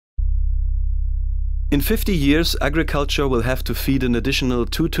In 50 years, agriculture will have to feed an additional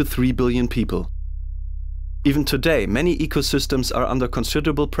 2 to 3 billion people. Even today, many ecosystems are under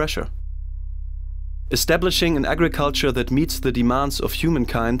considerable pressure. Establishing an agriculture that meets the demands of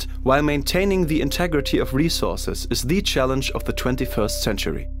humankind while maintaining the integrity of resources is the challenge of the 21st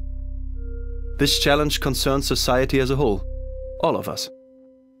century. This challenge concerns society as a whole, all of us.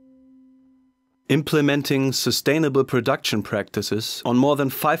 Implementing sustainable production practices on more than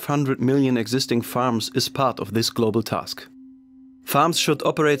 500 million existing farms is part of this global task. Farms should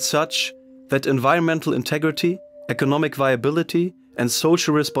operate such that environmental integrity, economic viability, and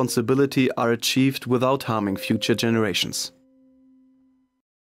social responsibility are achieved without harming future generations.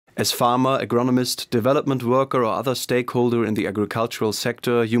 As farmer, agronomist, development worker or other stakeholder in the agricultural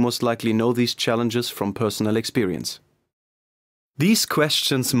sector, you most likely know these challenges from personal experience. These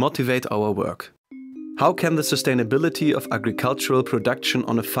questions motivate our work. How can the sustainability of agricultural production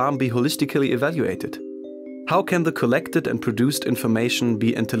on a farm be holistically evaluated? How can the collected and produced information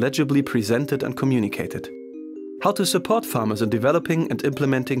be intelligibly presented and communicated? How to support farmers in developing and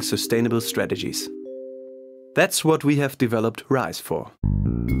implementing sustainable strategies? That's what we have developed RISE for.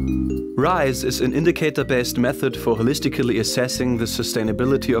 RISE is an indicator-based method for holistically assessing the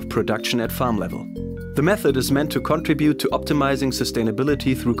sustainability of production at farm level. The method is meant to contribute to optimizing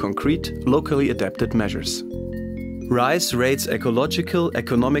sustainability through concrete, locally adapted measures. RISE rates ecological,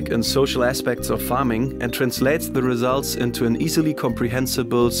 economic and social aspects of farming and translates the results into an easily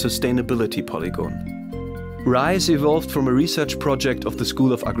comprehensible sustainability polygon. RISE evolved from a research project of the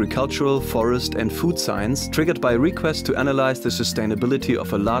School of Agricultural, Forest and Food Science triggered by a request to analyze the sustainability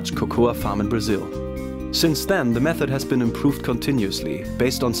of a large cocoa farm in Brazil. Since then, the method has been improved continuously,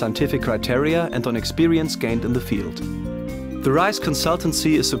 based on scientific criteria and on experience gained in the field. The RISE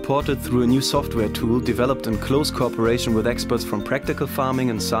consultancy is supported through a new software tool developed in close cooperation with experts from practical farming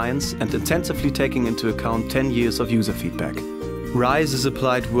and science and intensively taking into account 10 years of user feedback. RISE is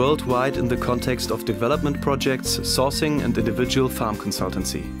applied worldwide in the context of development projects, sourcing and individual farm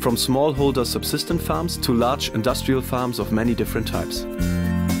consultancy, from smallholder subsistent farms to large industrial farms of many different types.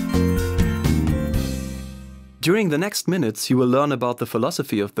 During the next minutes, you will learn about the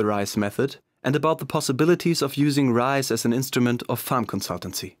philosophy of the RISE method and about the possibilities of using RISE as an instrument of farm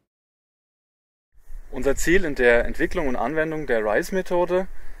consultancy. Unser Ziel in der Entwicklung und Anwendung der RISE-Methode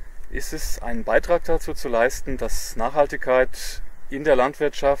ist es, einen Beitrag dazu zu leisten, dass Nachhaltigkeit in der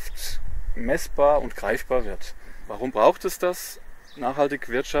Landwirtschaft messbar und greifbar wird. Warum braucht es das? Nachhaltig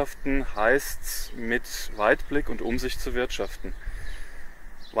wirtschaften heißt, mit Weitblick und Umsicht zu wirtschaften.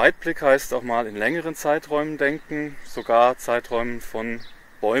 Weitblick heißt auch mal in längeren Zeiträumen denken, sogar Zeiträumen von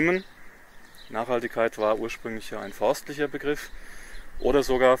Bäumen. Nachhaltigkeit war ursprünglich ja ein forstlicher Begriff, oder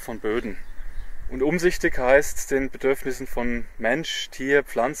sogar von Böden. Und umsichtig heißt, den Bedürfnissen von Mensch, Tier,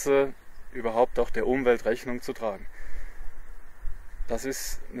 Pflanze, überhaupt auch der Umwelt Rechnung zu tragen. Das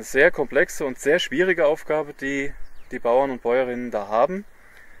ist eine sehr komplexe und sehr schwierige Aufgabe, die die Bauern und Bäuerinnen da haben.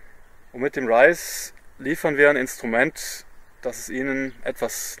 Und mit dem RISE liefern wir ein Instrument, das es ihnen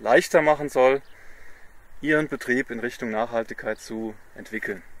etwas leichter machen soll, ihren Betrieb in Richtung Nachhaltigkeit zu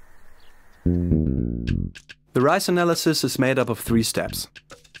entwickeln. The RISE analysis is made up of 3 steps.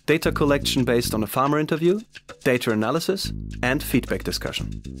 Data collection based on a farmer interview, data analysis, and feedback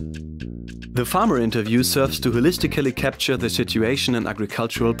discussion. The farmer interview serves to holistically capture the situation in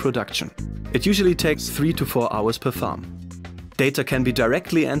agricultural production. It usually takes 3 to 4 hours per farm. Data can be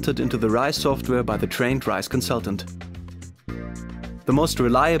directly entered into the RISE software by the trained RISE consultant. The most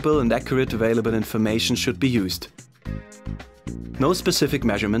reliable and accurate available information should be used. No specific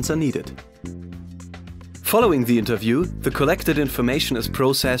measurements are needed. Following the interview, the collected information is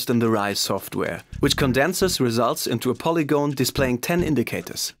processed in the RISE software, which condenses results into a polygon displaying 10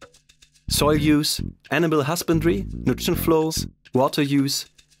 indicators: soil use, animal husbandry, nutrient flows, water use,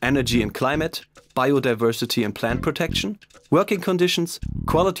 energy and climate, biodiversity and plant protection, working conditions,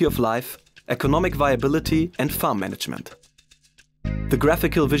 quality of life, economic viability and farm management. The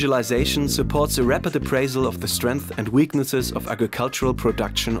graphical visualization supports a rapid appraisal of the strengths and weaknesses of agricultural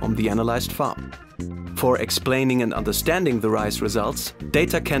production on the analyzed farm. For explaining and understanding the RISE results,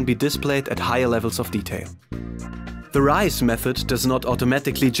 data can be displayed at higher levels of detail. The RISE method does not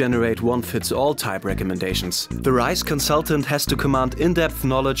automatically generate one-fits-all type recommendations. The RISE consultant has to command in-depth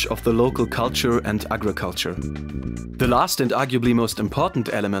knowledge of the local culture and agriculture. The last and arguably most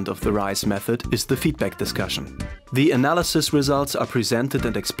important element of the RISE method is the feedback discussion. The analysis results are presented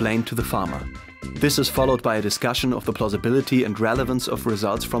and explained to the farmer. This is followed by a discussion of the plausibility and relevance of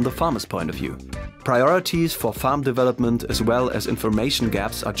results from the farmer's point of view. Priorities for farm development as well as information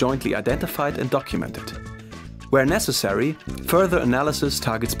gaps are jointly identified and documented. Where necessary, further analysis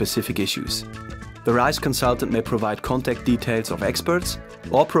targets specific issues. the RISE consultant may provide contact details of experts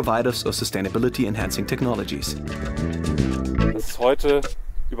or providers of sustainability-enhancing technologies. Das ist heute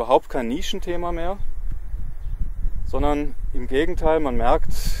überhaupt kein Nischenthema mehr, sondern im Gegenteil, man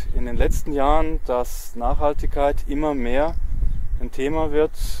merkt in den letzten Jahren, dass Nachhaltigkeit immer mehr ein Thema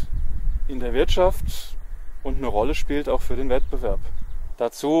wird in der Wirtschaft und eine Rolle spielt auch für den Wettbewerb.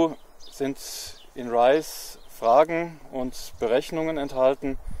 Dazu sind in RISE Fragen und Berechnungen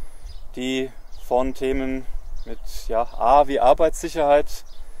enthalten, die von Themen mit A wie Arbeitssicherheit,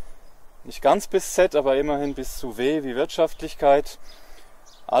 nicht ganz bis Z, aber immerhin bis zu W wie Wirtschaftlichkeit,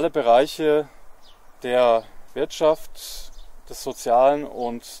 alle Bereiche der Wirtschaft, des Sozialen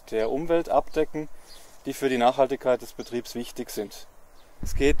und der Umwelt abdecken, die für die Nachhaltigkeit des Betriebs wichtig sind.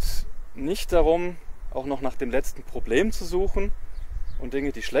 Es geht nicht darum, auch noch nach dem letzten Problem zu suchen und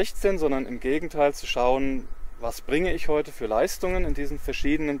Dinge, die schlecht sind, sondern im Gegenteil zu schauen, was bringe ich heute für Leistungen in diesen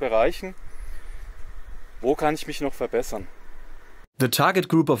verschiedenen Bereichen, wo kann ich mich noch verbessern. The target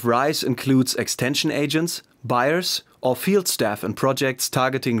group of RISE includes extension agents, buyers, or field staff in projects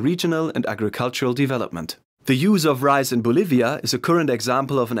targeting regional and agricultural development. The use of RISE in Bolivia is a current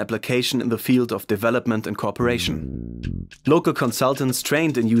example of an application in the field of development and cooperation. Local consultants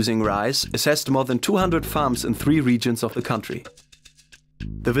trained in using RISE assessed more than 200 farms in 3 regions of the country.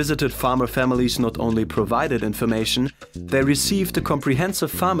 The visited farmer families not only provided information, they received a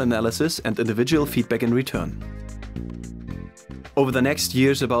comprehensive farm analysis and individual feedback in return. Over the next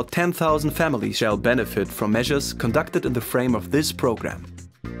years, about 10,000 families shall benefit from measures conducted in the frame of this program.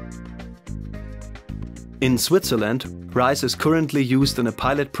 In Switzerland, RISE is currently used in a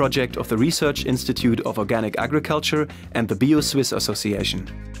pilot project of the Research Institute of Organic Agriculture and the Bio-Swiss Association.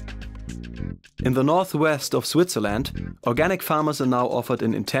 In the northwest of Switzerland, organic farmers are now offered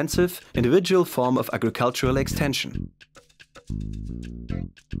an intensive, individual form of agricultural extension.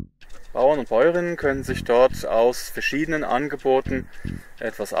 Bauern und Bäuerinnen können sich dort aus verschiedenen Angeboten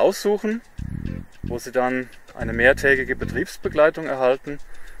etwas aussuchen, wo sie dann eine mehrtägige Betriebsbegleitung erhalten.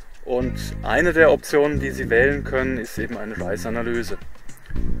 Und eine der Optionen, die sie wählen können, ist eben eine RISE-Analyse.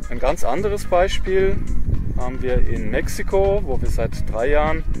 Ein ganz anderes Beispiel haben wir in Mexiko, wo wir seit 3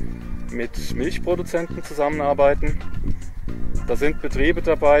 Jahren mit Milchproduzenten zusammenarbeiten. Da sind Betriebe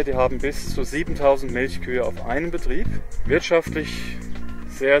dabei, die haben bis zu 7000 Milchkühe auf einem Betrieb. Wirtschaftlich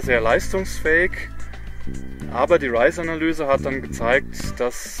sehr, sehr leistungsfähig. Aber die RISE-Analyse hat dann gezeigt,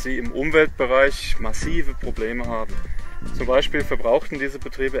 dass sie im Umweltbereich massive Probleme haben. Zum Beispiel verbrauchten diese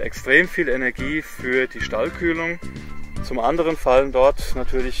Betriebe extrem viel Energie für die Stallkühlung. Zum anderen fallen dort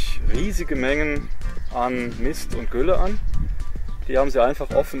natürlich riesige Mengen an Mist und Gülle an. Die haben sie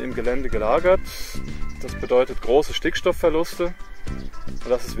einfach offen im Gelände gelagert. Das bedeutet große Stickstoffverluste. Und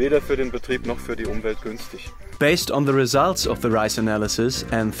das ist weder für den Betrieb noch für die Umwelt günstig. Based on the results of the RISE analysis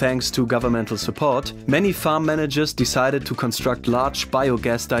and thanks to governmental support, many farm managers decided to construct large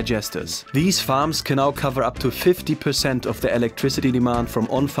biogas digesters. These farms can now cover up to 50% of their electricity demand from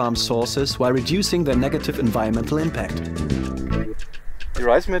on-farm sources while reducing their negative environmental impact. Die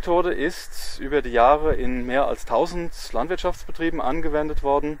RISE-Methode ist über die Jahre in mehr als 1000 Landwirtschaftsbetrieben angewendet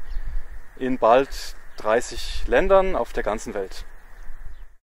worden, in bald 30 Ländern auf der ganzen Welt.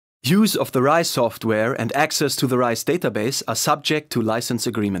 Use of the RISE software and access to the RISE database are subject to license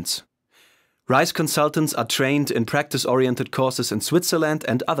agreements. RISE consultants are trained in practice-oriented courses in Switzerland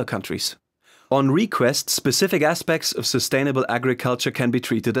and other countries. On request, specific aspects of sustainable agriculture can be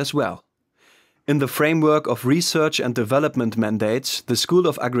treated as well. In the framework of research and development mandates, the School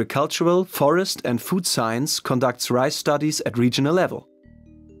of Agricultural, Forest and Food Science conducts RISE studies at regional level.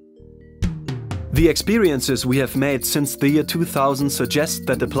 The experiences we have made since the year 2000 suggest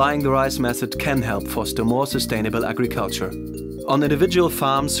that applying the RISE method can help foster more sustainable agriculture. On individual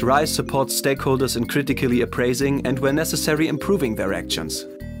farms, RISE supports stakeholders in critically appraising and, where necessary, improving their actions.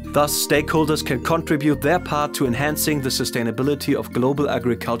 Thus, stakeholders can contribute their part to enhancing the sustainability of global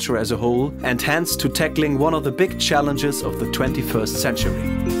agriculture as a whole and hence to tackling one of the big challenges of the 21st century.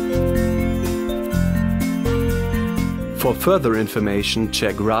 For further information,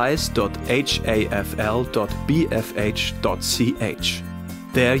 check rise.hafl.bfh.ch.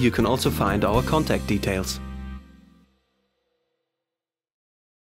 There you can also find our contact details.